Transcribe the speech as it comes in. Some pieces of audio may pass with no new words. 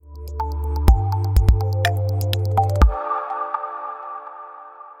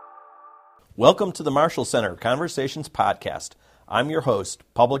Welcome to the Marshall Center Conversations Podcast. I'm your host,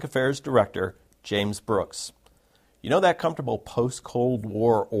 Public Affairs Director, James Brooks. You know that comfortable post-Cold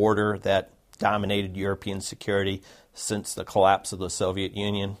War order that dominated European security since the collapse of the Soviet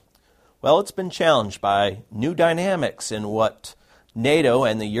Union? Well, it's been challenged by new dynamics in what NATO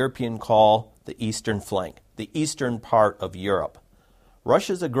and the European call the Eastern Flank, the eastern part of Europe.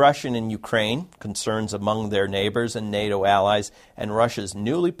 Russia's aggression in Ukraine, concerns among their neighbors and NATO allies, and Russia's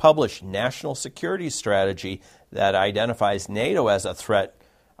newly published national security strategy that identifies NATO as a threat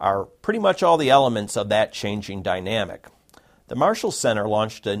are pretty much all the elements of that changing dynamic. The Marshall Center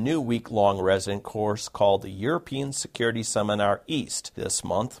launched a new week-long resident course called the European Security Seminar East this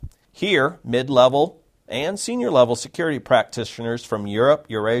month. Here, mid-level and senior-level security practitioners from Europe,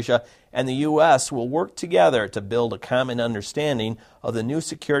 Eurasia, and the U.S. will work together to build a common understanding of the new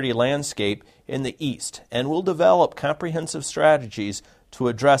security landscape in the East and will develop comprehensive strategies to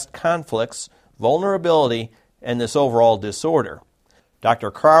address conflicts, vulnerability, and this overall disorder. Dr.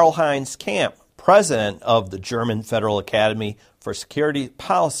 Karl-Heinz Kamp, president of the German Federal Academy for Security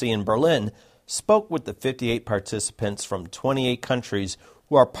Policy in Berlin, spoke with the 58 participants from 28 countries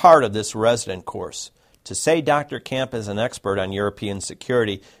who are part of this resident course. To say Dr. Kamp is an expert on European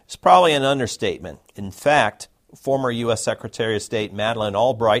security is probably an understatement. In fact, former U.S. Secretary of State Madeleine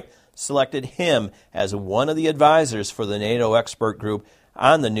Albright selected him as one of the advisors for the NATO expert group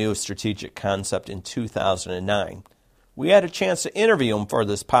on the new strategic concept in 2009. We had a chance to interview him for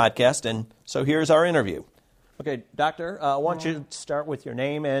this podcast, and so here's our interview. Okay, Doctor, why don't you start with your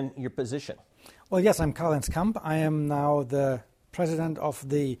name and your position? Well, yes, I'm Karl-Heinz Kamp. I am now the president of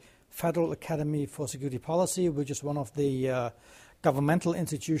the Federal Academy for Security Policy, which is one of the governmental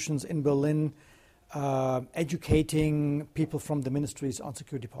institutions in Berlin educating people from the ministries on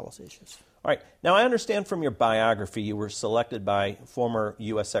security policy issues. All right. Now, I understand from your biography you were selected by former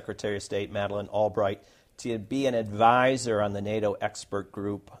U.S. Secretary of State Madeleine Albright to be an advisor on the NATO expert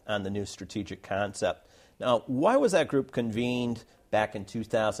group on the new strategic concept. Now, why was that group convened back in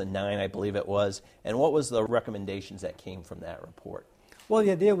 2009, I believe it was, and what was the recommendations that came from that report? Well,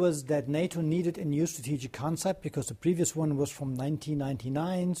 the idea was that NATO needed a new strategic concept because the previous one was from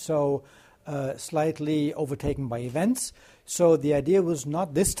 1999, so slightly overtaken by events. So the idea was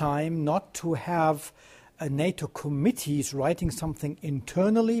not this time not to have NATO committees writing something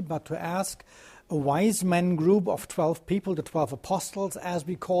internally, but to ask a wise men group of 12 people, the 12 apostles, as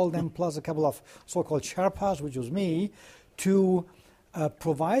we call them, plus a couple of so-called Sherpas, which was me, to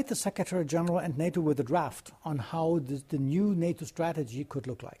provide the Secretary General and NATO with a draft on how the new NATO strategy could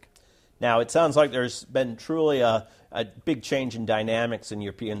look like. Now, it sounds like there's been truly a big change in dynamics in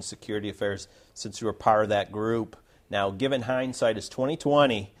European security affairs since you were part of that group. Now, given hindsight is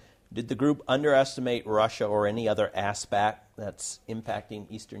 2020, did the group underestimate Russia or any other aspect that's impacting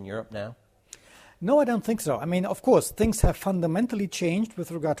Eastern Europe now? No, I don't think so. I mean, of course, things have fundamentally changed with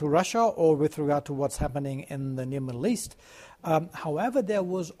regard to Russia or with regard to what's happening in the near Middle East. However, there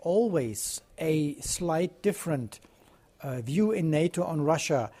was always a slight different view in NATO on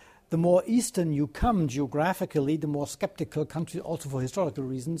Russia. The more eastern you come geographically, the more skeptical countries, also for historical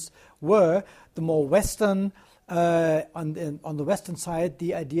reasons, were. The more western, on the western side,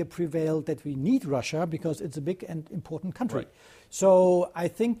 the idea prevailed that we need Russia because it's a big and important country. Right. So I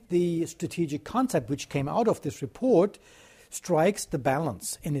think the strategic concept which came out of this report strikes the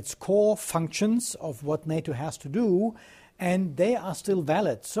balance in its core functions of what NATO has to do, and they are still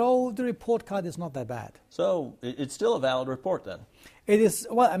valid. So the report card is not that bad. So it's still a valid report then? It is.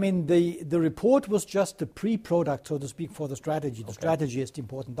 Well, I mean, the report was just the pre-product, so to speak, for the strategy. The strategy is the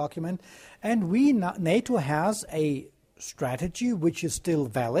important document. And NATO has a strategy which is still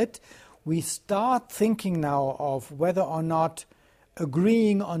valid. We start thinking now of whether or not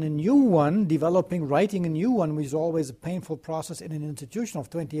agreeing on a new one, writing a new one, which is always a painful process in an institution of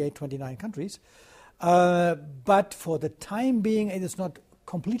 28, 29 countries. But for the time being, it is not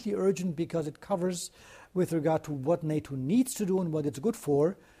completely urgent because it covers, with regard to what NATO needs to do and what it's good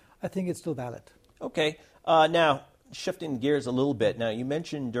for, I think it's still valid. Okay. Now, shifting gears a little bit. Now, you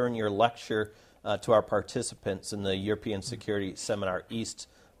mentioned during your lecture to our participants in the European Security Seminar East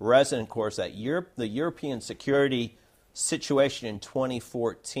resident course that the European security situation in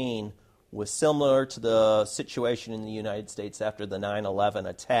 2014 was similar to the situation in the United States after the 9/11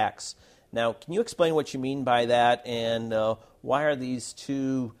 attacks. Now, can you explain what you mean by that, and why are these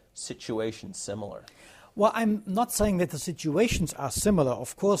two situations similar? Well, I'm not saying that the situations are similar.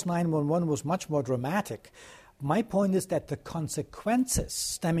 Of course, 9/11 was much more dramatic. My point is that the consequences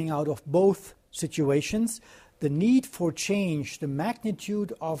stemming out of both situations, the need for change, the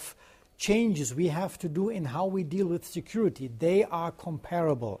magnitude of changes we have to do in how we deal with security, they are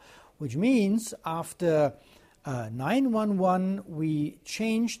comparable. which means after 9/11 we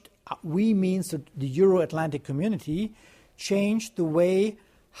changed, we means the Euro-Atlantic community changed the way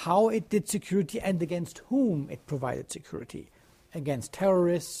how it did security and against whom it provided security. Against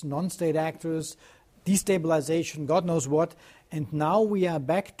terrorists, non-state actors, destabilization, God knows what. And now we are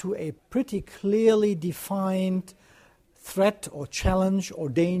back to a pretty clearly defined threat or challenge or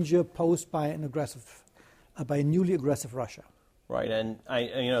danger posed by by a newly aggressive Russia. Right, and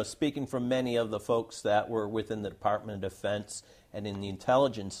speaking from many of the folks that were within the Department of Defense and in the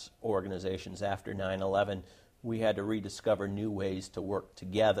intelligence organizations after 9/11, we had to rediscover new ways to work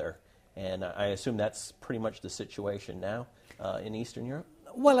together. And I assume that's pretty much the situation now in Eastern Europe?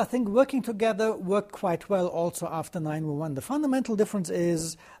 Well, I think working together worked quite well also after 9/11. The fundamental difference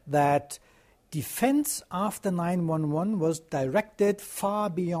is that defense after 9/11 was directed far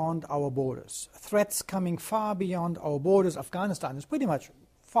beyond our borders. Threats coming far beyond our borders. Afghanistan is pretty much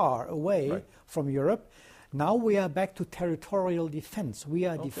far away from Europe. Now we are back to territorial defense. We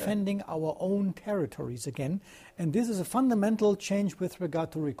are defending our own territories again. And this is a fundamental change with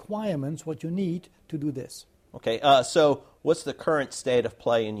regard to requirements, what you need to do this. Okay, so what's the current state of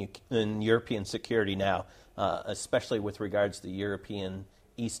play in European security now, especially with regards to the European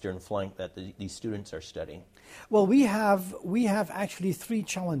eastern flank that these students are studying? Well, we have actually three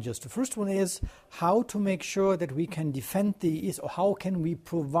challenges. The first one is how to make sure that we can defend the East, or how can we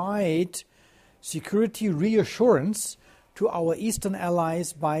provide security reassurance to our Eastern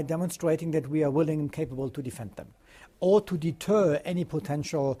allies by demonstrating that we are willing and capable to defend them, or to deter any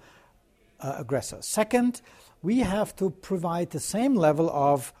potential aggressor. Second, we have to provide the same level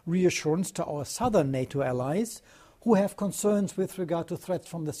of reassurance to our southern NATO allies who have concerns with regard to threats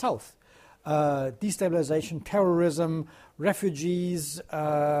from the south. Destabilization, terrorism, refugees,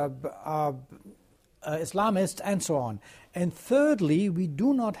 Islamists, and so on. And thirdly, we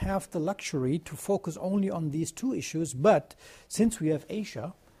do not have the luxury to focus only on these two issues, but since we have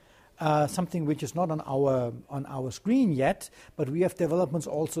Asia, something which is not on our screen yet, but we have developments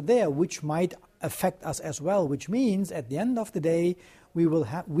also there which might affect us as well, which means at the end of the day,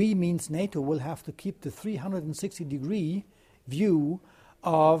 we means NATO will have to keep the 360-degree view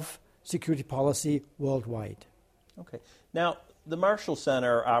of security policy worldwide. Okay. Now, the Marshall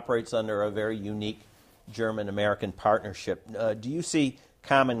Center operates under a very unique German-American partnership. Do you see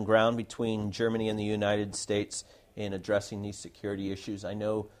common ground between Germany and the United States in addressing these security issues? I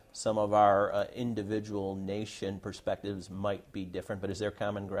know some of our individual nation perspectives might be different, but is there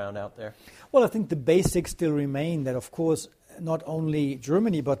common ground out there? Well, I think the basics still remain that, of course, not only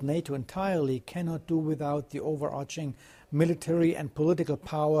Germany but NATO entirely cannot do without the overarching military and political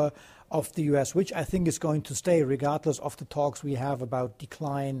power of the U.S., which I think is going to stay regardless of the talks we have about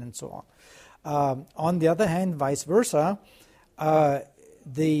decline and so on. On the other hand, vice versa,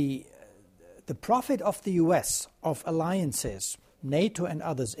 the profit of the U.S. of alliances, NATO and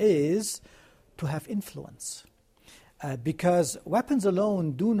others, is to have influence. Because weapons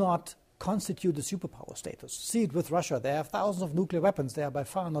alone do not constitute a superpower status. See it with Russia. They have thousands of nuclear weapons. They are by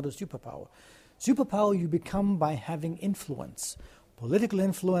far not a superpower. Superpower you become by having influence, political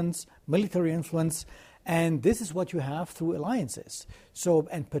influence, military influence, and this is what you have through alliances. So,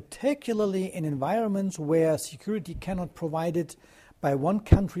 and particularly in environments where security cannot provide it by one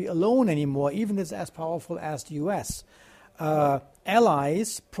country alone anymore, even if it's as powerful as the US,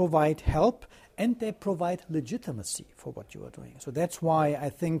 allies provide help and they provide legitimacy for what you are doing. So that's why I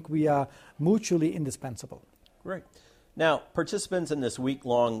think we are mutually indispensable. Great. Now, participants in this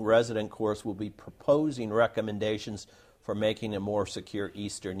week-long resident course will be proposing recommendations for making a more secure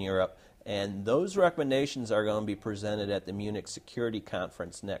Eastern Europe, and those recommendations are going to be presented at the Munich Security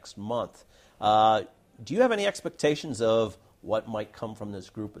Conference next month. Do you have any expectations of what might come from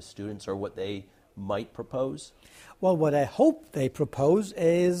this group of students or what they might propose? Well, what I hope they propose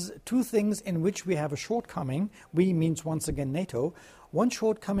is two things in which we have a shortcoming. We means, once again, NATO. One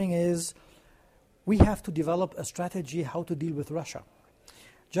shortcoming is we have to develop a strategy how to deal with Russia.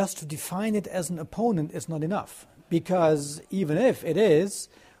 Just to define it as an opponent is not enough, because even if it is,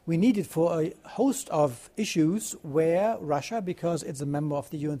 we need it for a host of issues where Russia, because it's a member of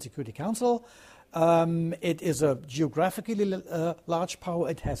the UN Security Council, it is a geographically large power,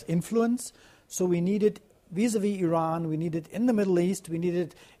 it has influence, so we need it vis-a-vis Iran, we need it in the Middle East, we need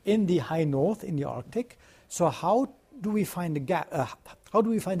it in the high north, in the Arctic. So how do we find a gap? How do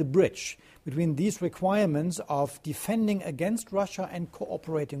we find a bridge between these requirements of defending against Russia and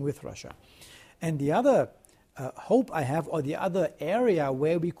cooperating with Russia? And the other hope I have, or the other area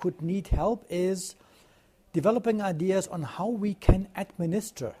where we could need help, is developing ideas on how we can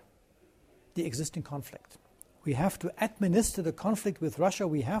administer the existing conflict. We have to administer the conflict with Russia.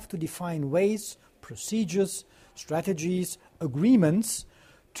 We have to define ways, procedures, strategies, agreements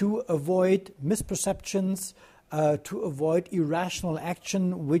to avoid misperceptions, to avoid irrational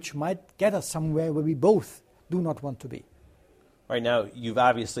action, which might get us somewhere where we both do not want to be. Right now, you've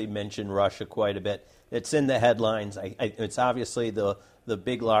obviously mentioned Russia quite a bit. It's in the headlines. It's obviously the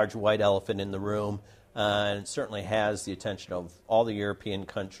big, large white elephant in the room, and it certainly has the attention of all the European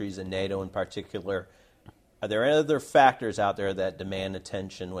countries and NATO in particular. Are there any other factors out there that demand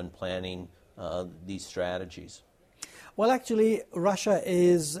attention when planning these strategies? Well, actually, Russia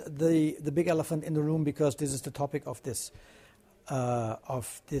is the big elephant in the room because this is the topic of this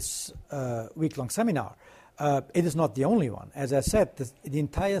week-long seminar. It is not the only one. As I said, the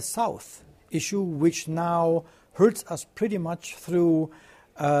entire South issue, which now hurts us pretty much through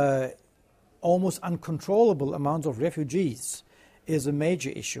almost uncontrollable amounts of refugees, is a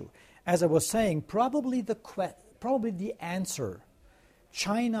major issue. As I was saying, probably the answer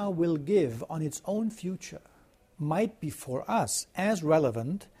China will give on its own future might be for us as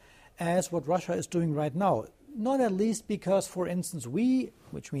relevant as what Russia is doing right now. Not at least because, for instance, we,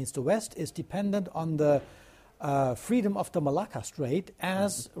 which means the West, is dependent on the freedom of the Malacca Strait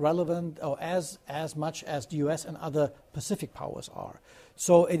as relevant or as much as the US and other Pacific powers are.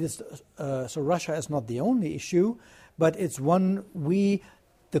 So it is. So Russia is not the only issue, but it's one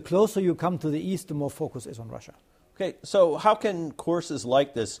the closer you come to the East, the more focus is on Russia. Okay, so how can courses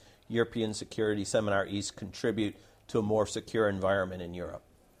like this European Security Seminar East contribute to a more secure environment in Europe?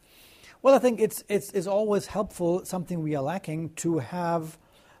 Well, I think it's always helpful, something we are lacking, to have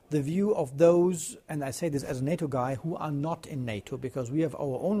the view of those, and I say this as a NATO guy, who are not in NATO, because we have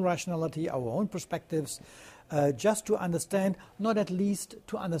our own rationality, our own perspectives, just to understand, not at least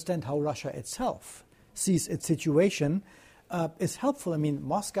to understand how Russia itself sees its situation, is helpful. I mean,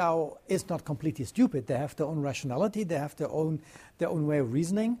 Moscow is not completely stupid. They have their own rationality. They have their own way of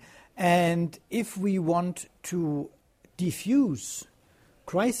reasoning. And if we want to diffuse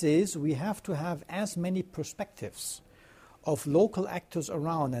crises, we have to have as many perspectives of local actors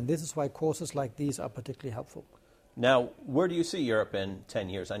around. And this is why courses like these are particularly helpful. Now, where do you see Europe in 10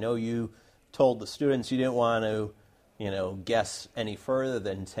 years? I know you told the students you didn't want to guess any further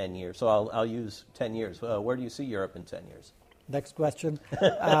than 10 years. So I'll use 10 years. Where do you see Europe in 10 years? Next question.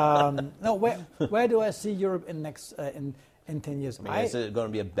 No, where do I see Europe in 10 years? I mean, is it going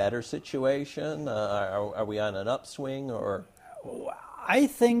to be a better situation? Are we on an upswing? Or I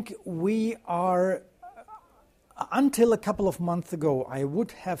think we are. Until a couple of months ago, I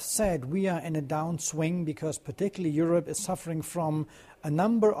would have said we are in a downswing because particularly Europe is suffering from a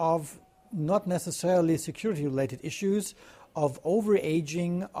number of not necessarily security-related issues, of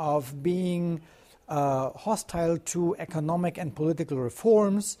overaging, of being hostile to economic and political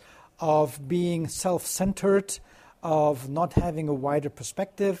reforms, of being self-centered, of not having a wider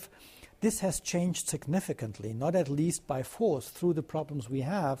perspective. This has changed significantly, not at least by force, through the problems we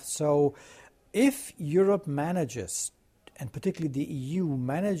have. So if Europe manages, and particularly the EU,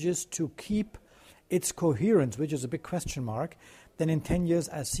 manages to keep its coherence, which is a big question mark, then in 10 years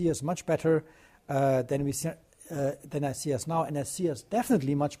I see us much better than I see us now, and I see us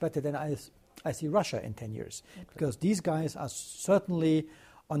definitely much better than I see Russia in 10 years, because these guys are certainly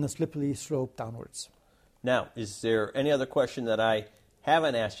on a slippery slope downwards. Now, is there any other question that I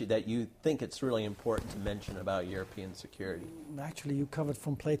haven't asked you that you think it's really important to mention about European security? Actually, you covered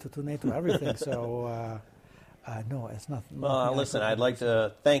from Plato to NATO everything, so no, it's not. Well, listen, I'd like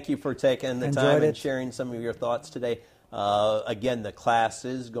to thank you for taking the time and sharing some of your thoughts today. Again, the class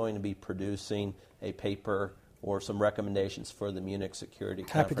is going to be producing a paper or some recommendations for the Munich Security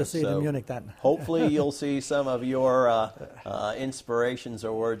Conference. Happy to see you in Munich then. Hopefully you'll see some of your inspirations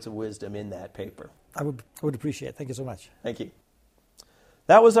or words of wisdom in that paper. I would appreciate it. Thank you so much. Thank you.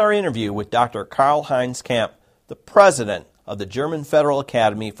 That was our interview with Dr. Karl-Heinz Kamp, the president of the German Federal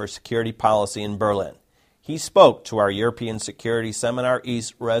Academy for Security Policy in Berlin. He spoke to our European Security Seminar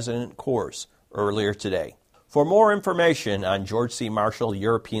East resident course earlier today. For more information on George C. Marshall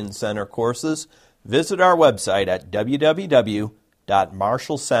European Center courses, visit our website at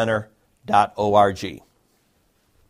www.marshallcenter.org.